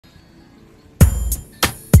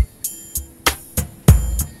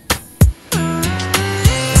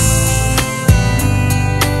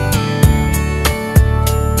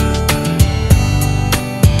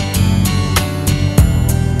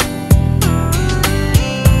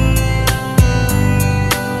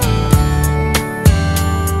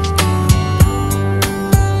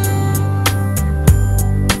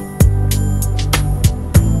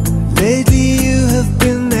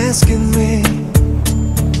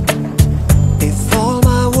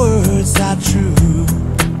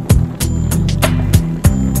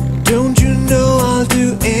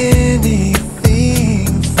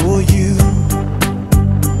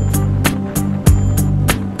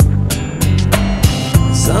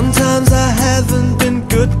Sometimes I haven't been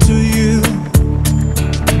good to you.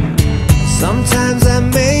 Sometimes I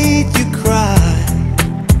made you cry,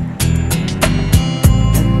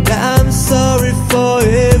 and I'm sorry for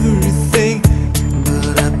everything.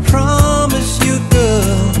 But I promise you,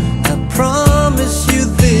 girl, I promise you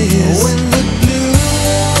this: when the blue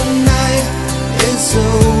night is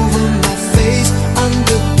over my face, on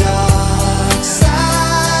the dark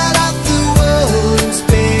side of the world in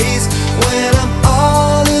space, when I'm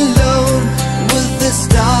all alone with the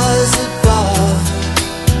stars above,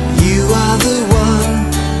 you are the one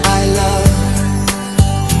I love.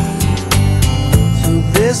 So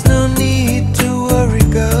there's no need to worry,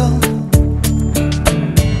 girl,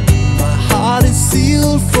 my heart is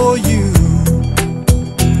sealed for you,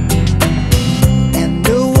 and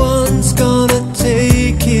no one's gonna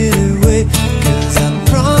take it away. 'Cause I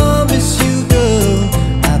promise you, girl,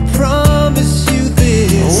 I promise you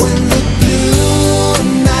this: when the blue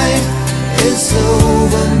night is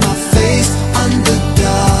over my face, on the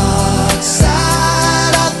dark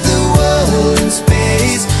side of the world in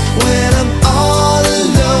space, when I'm all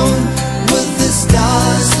alone with the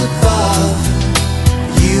stars above,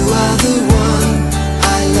 you are the one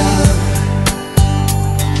I love.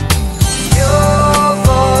 Your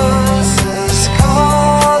voice is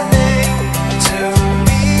calling to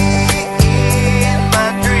me in my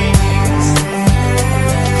dreams.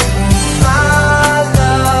 My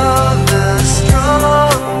love is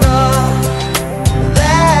stronger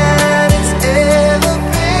than it's ever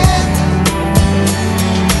been.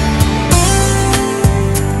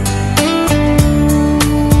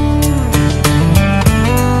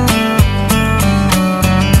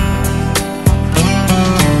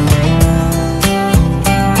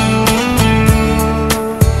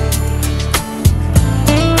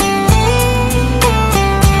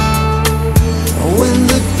 When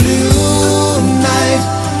the blue night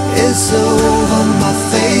is over